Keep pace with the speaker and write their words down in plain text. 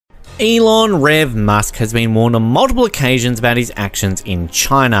Elon Rev Musk has been warned on multiple occasions about his actions in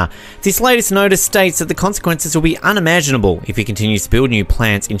China. This latest notice states that the consequences will be unimaginable if he continues to build new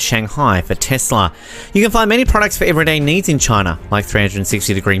plants in Shanghai for Tesla. You can find many products for everyday needs in China, like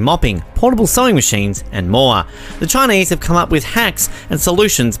 360-degree mopping, portable sewing machines, and more. The Chinese have come up with hacks and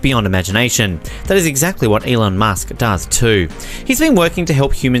solutions beyond imagination. That is exactly what Elon Musk does too. He's been working to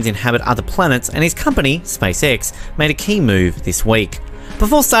help humans inhabit other planets, and his company, SpaceX, made a key move this week.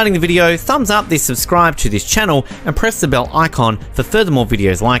 Before starting the video, thumbs up this, subscribe to this channel, and press the bell icon for further more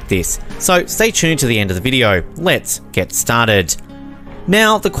videos like this. So stay tuned to the end of the video. Let's get started.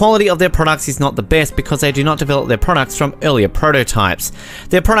 Now, the quality of their products is not the best because they do not develop their products from earlier prototypes.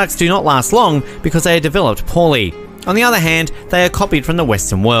 Their products do not last long because they are developed poorly. On the other hand, they are copied from the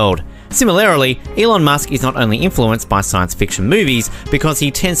Western world. Similarly, Elon Musk is not only influenced by science fiction movies because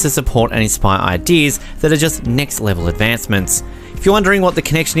he tends to support and inspire ideas that are just next level advancements. If you're wondering what the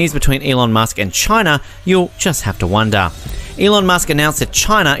connection is between Elon Musk and China, you'll just have to wonder. Elon Musk announced that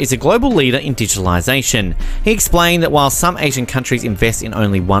China is a global leader in digitalization. He explained that while some Asian countries invest in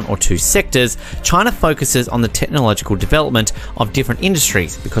only one or two sectors, China focuses on the technological development of different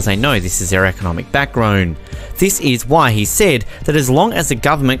industries because they know this is their economic backbone. This is why he said that as long as the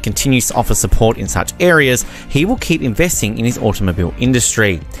government continues to offer support in such areas, he will keep investing in his automobile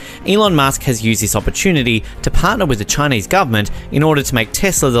industry. Elon Musk has used this opportunity to partner with the Chinese government in order to make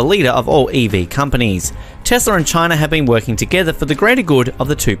Tesla the leader of all EV companies. Tesla and China have been working together for the greater good of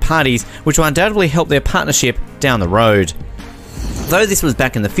the two parties, which will undoubtedly help their partnership down the road. Though this was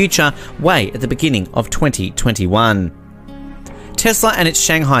back in the future, way at the beginning of 2021. Tesla and its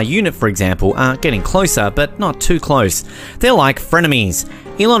Shanghai unit, for example, are getting closer, but not too close. They're like frenemies.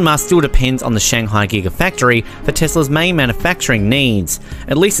 Elon Musk still depends on the Shanghai Gigafactory for Tesla's main manufacturing needs.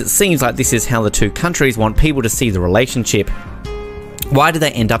 At least it seems like this is how the two countries want people to see the relationship. Why did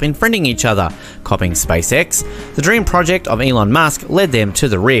they end up unfriending each other? Copying SpaceX? The dream project of Elon Musk led them to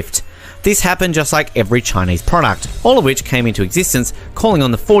the rift. This happened just like every Chinese product, all of which came into existence calling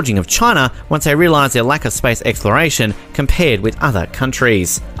on the forging of China once they realised their lack of space exploration compared with other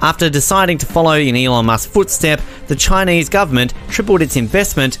countries. After deciding to follow in Elon Musk's footsteps, the Chinese government tripled its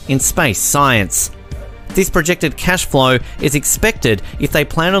investment in space science. This projected cash flow is expected if they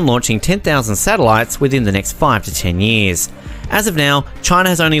plan on launching 10,000 satellites within the next 5 to 10 years. As of now, China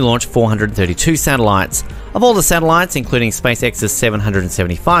has only launched 432 satellites. Of all the satellites, including SpaceX's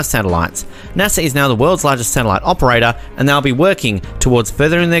 775 satellites, NASA is now the world's largest satellite operator, and they'll be working towards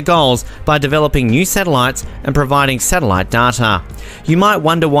furthering their goals by developing new satellites and providing satellite data. You might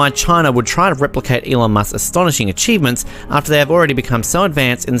wonder why China would try to replicate Elon Musk's astonishing achievements after they have already become so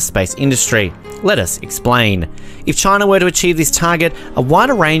advanced in the space industry. Let us explain. If China were to achieve this target, a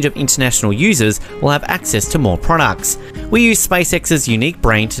wider range of international users will have access to more products. We use SpaceX's unique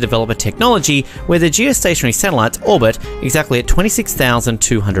brain to develop a technology where the geostationary satellites orbit exactly at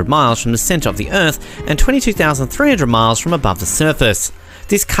 26,200 miles from the center of the Earth and 22,300 miles from above the surface.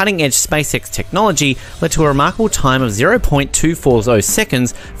 This cutting-edge SpaceX technology led to a remarkable time of 0.240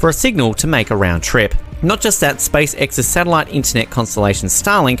 seconds for a signal to make a round trip. Not just that, SpaceX's satellite internet constellation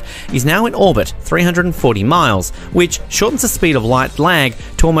Starlink is now in orbit 340 miles, which shortens the speed of light lag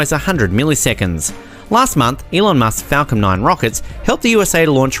to almost 100 milliseconds. Last month, Elon Musk's Falcon 9 rockets helped the USA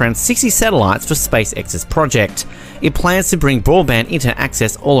to launch around 60 satellites for SpaceX's project. It plans to bring broadband internet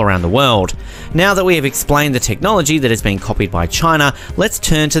access all around the world. Now that we have explained the technology that is being copied by China, let's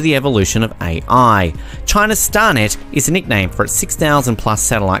turn to the evolution of AI. China's StarNet is a nickname for its 6,000 plus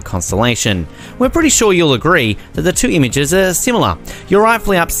satellite constellation. We're pretty sure you'll agree that the two images are similar. You're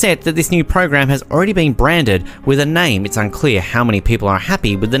rightfully upset that this new program has already been branded with a name. It's unclear how many people are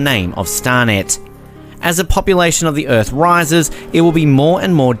happy with the name of StarNet. As the population of the Earth rises, it will be more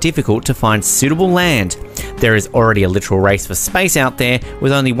and more difficult to find suitable land. There is already a literal race for space out there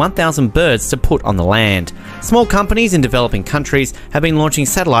with only 1,000 birds to put on the land. Small companies in developing countries have been launching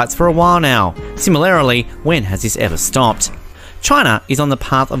satellites for a while now. Similarly, when has this ever stopped? China is on the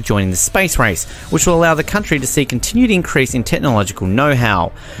path of joining the space race, which will allow the country to see continued increase in technological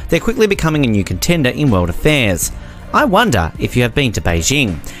know-how. They're quickly becoming a new contender in world affairs. I wonder if you have been to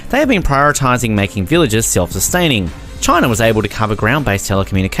Beijing. They have been prioritising making villages self-sustaining. China was able to cover ground-based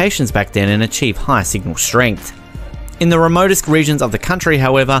telecommunications back then and achieve high signal strength. In the remotest regions of the country,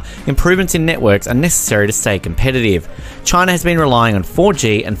 however, improvements in networks are necessary to stay competitive. China has been relying on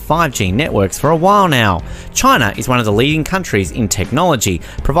 4G and 5G networks for a while now. China is one of the leading countries in technology,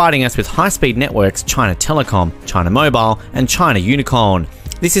 providing us with high-speed networks China Telecom, China Mobile, and China Unicom.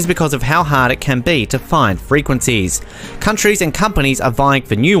 This is because of how hard it can be to find frequencies. Countries and companies are vying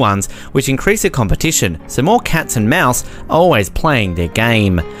for new ones, which increase the competition, so more cats and mouse are always playing their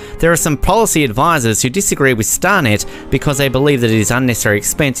game. There are some policy advisors who disagree with Starnet because they believe that it is unnecessary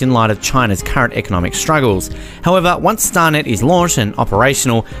expense in light of China's current economic struggles. However, once Starnet is launched and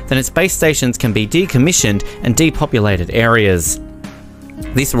operational, then its base stations can be decommissioned and depopulated areas.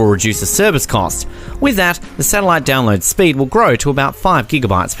 This will reduce the service cost. With that, the satellite download speed will grow to about 5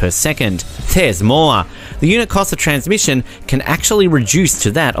 gigabytes per second. There's more. The unit cost of transmission can actually reduce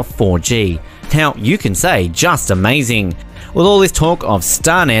to that of 4G. Now, you can say, just amazing. With all this talk of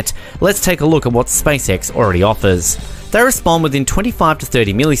Starnet, let's take a look at what SpaceX already offers. They respond within 25 to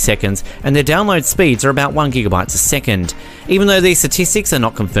 30 milliseconds, and their download speeds are about 1 gigabyte a second. Even though these statistics are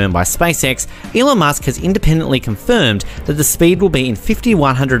not confirmed by SpaceX, Elon Musk has independently confirmed that the speed will be in 50 to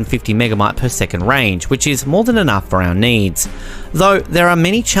 150 megabyte per second range, which is more than enough for our needs. Though there are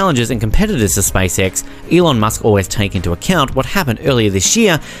many challenges and competitors to SpaceX, Elon Musk always take into account what happened earlier this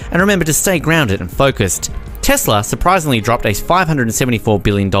year and remember to stay grounded and focused. Tesla surprisingly dropped a $574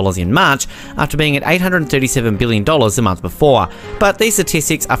 billion in March after being at $837 billion the month before, but these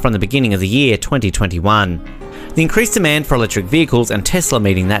statistics are from the beginning of the year 2021. The increased demand for electric vehicles and Tesla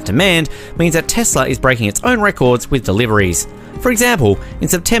meeting that demand means that Tesla is breaking its own records with deliveries. For example, in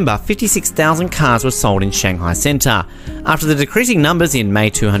September, 56,000 cars were sold in Shanghai Center. After the decreasing numbers in May,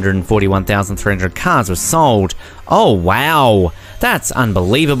 241,300 cars were sold. Oh wow, that's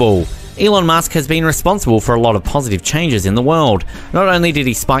unbelievable. Elon Musk has been responsible for a lot of positive changes in the world. Not only did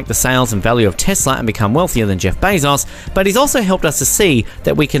he spike the sales and value of Tesla and become wealthier than Jeff Bezos, but he's also helped us to see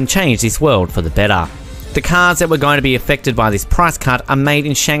that we can change this world for the better. The cars that were going to be affected by this price cut are made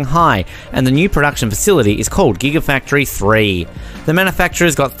in Shanghai, and the new production facility is called Gigafactory 3. The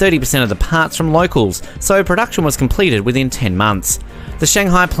manufacturers got 30% of the parts from locals, so production was completed within 10 months. The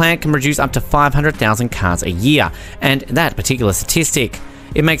Shanghai plant can produce up to 500,000 cars a year, and that particular statistic.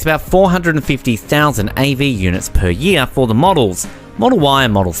 It makes about 450,000 AV units per year for the models, Model Y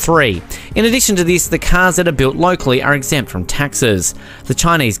and Model 3. In addition to this, the cars that are built locally are exempt from taxes. The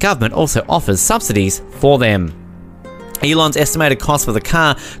Chinese government also offers subsidies for them. Elon's estimated cost for the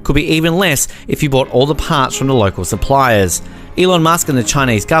car could be even less if you bought all the parts from the local suppliers. Elon Musk and the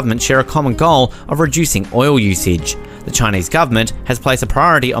Chinese government share a common goal of reducing oil usage. The Chinese government has placed a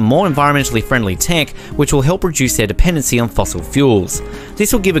priority on more environmentally friendly tech, which will help reduce their dependency on fossil fuels.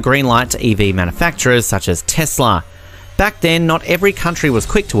 This will give a green light to EV manufacturers such as Tesla. Back then, not every country was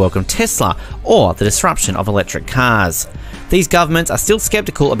quick to welcome Tesla or the disruption of electric cars. These governments are still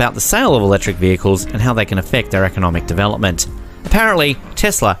skeptical about the sale of electric vehicles and how they can affect their economic development. Apparently,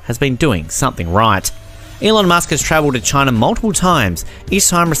 Tesla has been doing something right. Elon Musk has travelled to China multiple times, each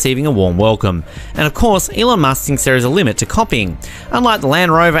time receiving a warm welcome. And of course, Elon Musk thinks there is a limit to copying. Unlike the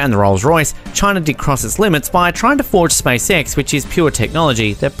Land Rover and the Rolls-Royce, China did cross its limits by trying to forge SpaceX, which is pure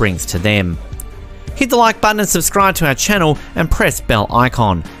technology that brings to them. Hit the like button and subscribe to our channel and press bell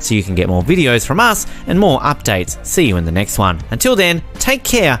icon so you can get more videos from us and more updates. See you in the next one. Until then, take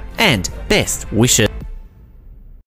care and best wishes.